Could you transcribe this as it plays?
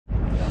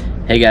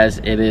Hey guys,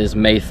 it is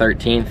May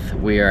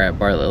 13th. We are at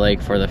Bartlett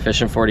Lake for the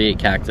Fishin' 48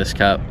 Cactus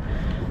Cup.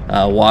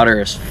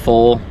 Water is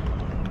full.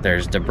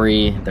 There's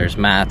debris, there's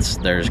mats,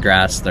 there's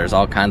grass, there's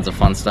all kinds of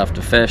fun stuff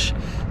to fish.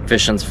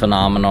 Fishing's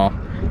phenomenal.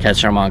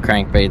 Catching them on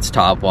crankbaits,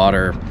 top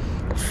water,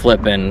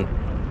 flipping,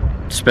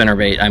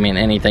 spinnerbait. I mean,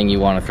 anything you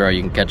want to throw,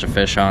 you can catch a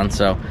fish on.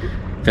 So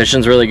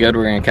fishing's really good.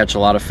 We're going to catch a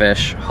lot of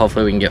fish.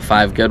 Hopefully we can get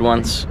 5 good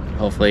ones.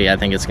 Hopefully, I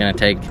think it's going to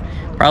take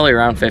probably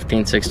around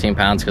 15-16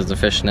 pounds because the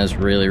fishing is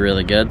really,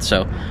 really good.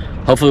 So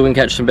hopefully we can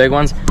catch some big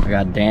ones. I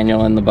got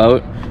Daniel in the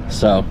boat,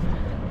 so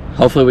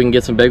hopefully we can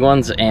get some big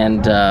ones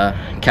and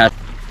catch.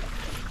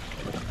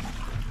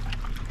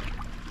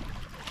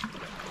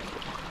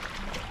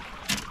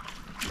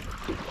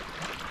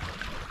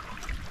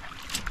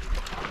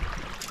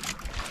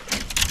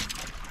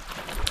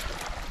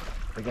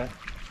 Okay.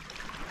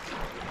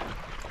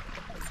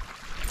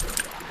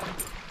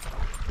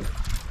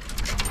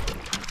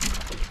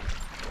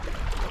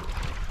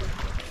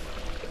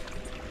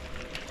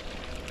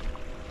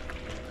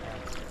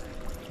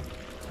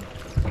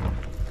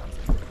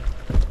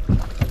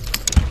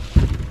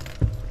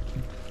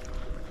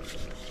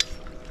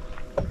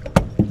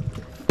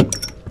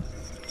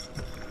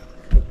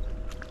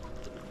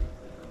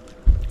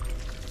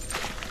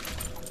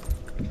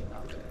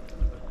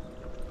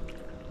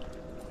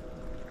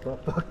 Well,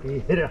 fuck, he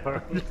hit it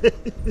hard.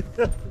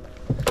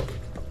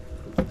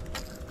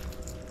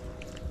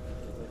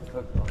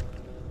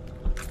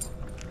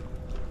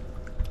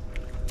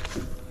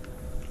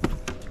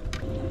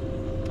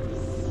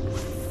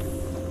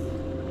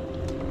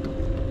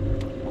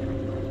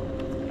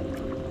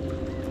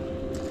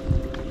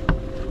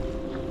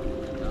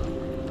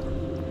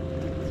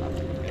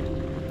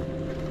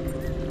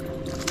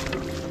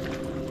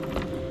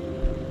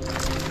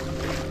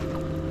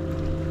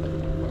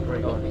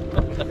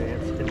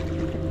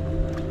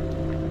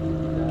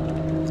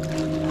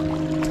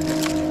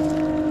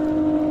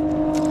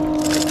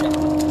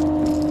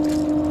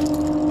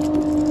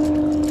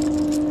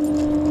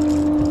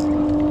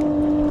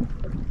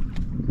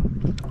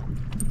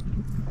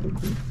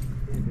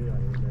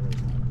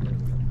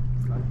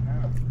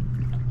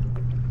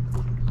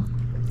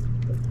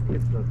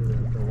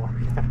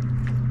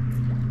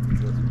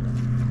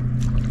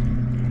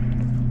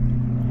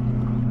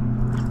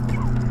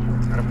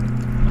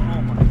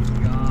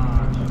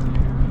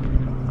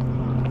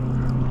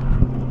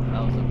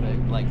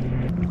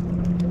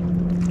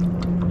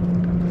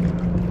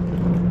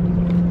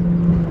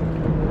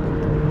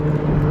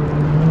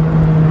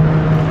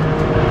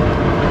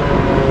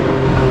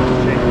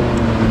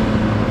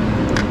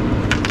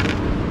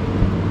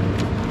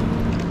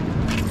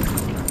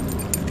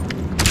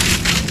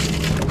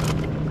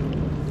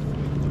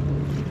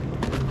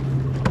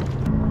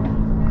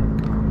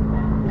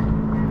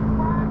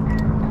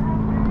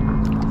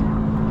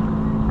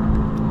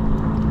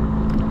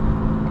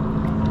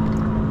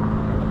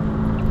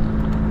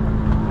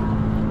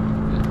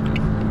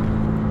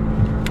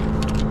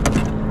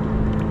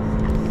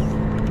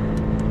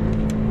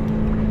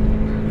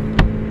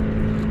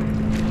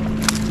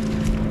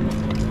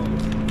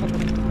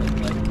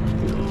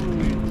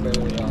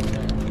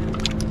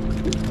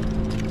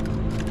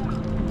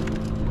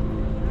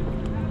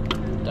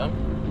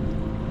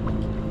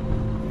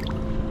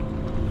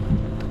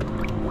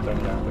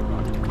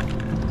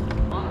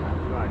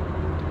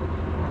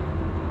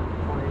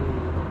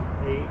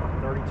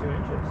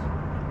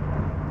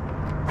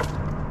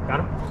 Got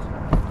him?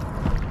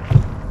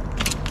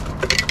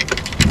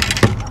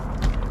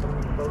 Oh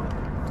my god.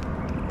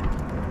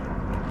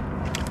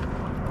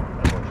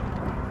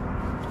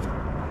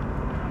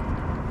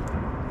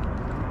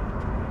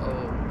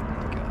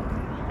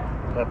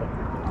 Nothing.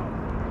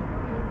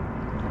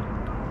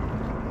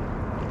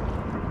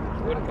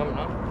 What are coming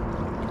up?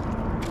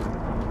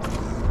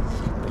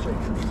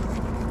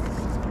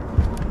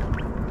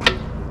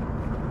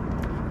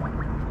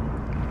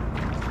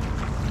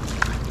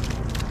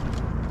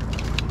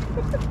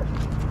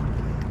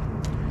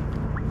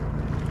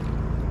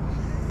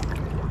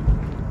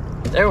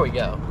 There we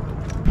go.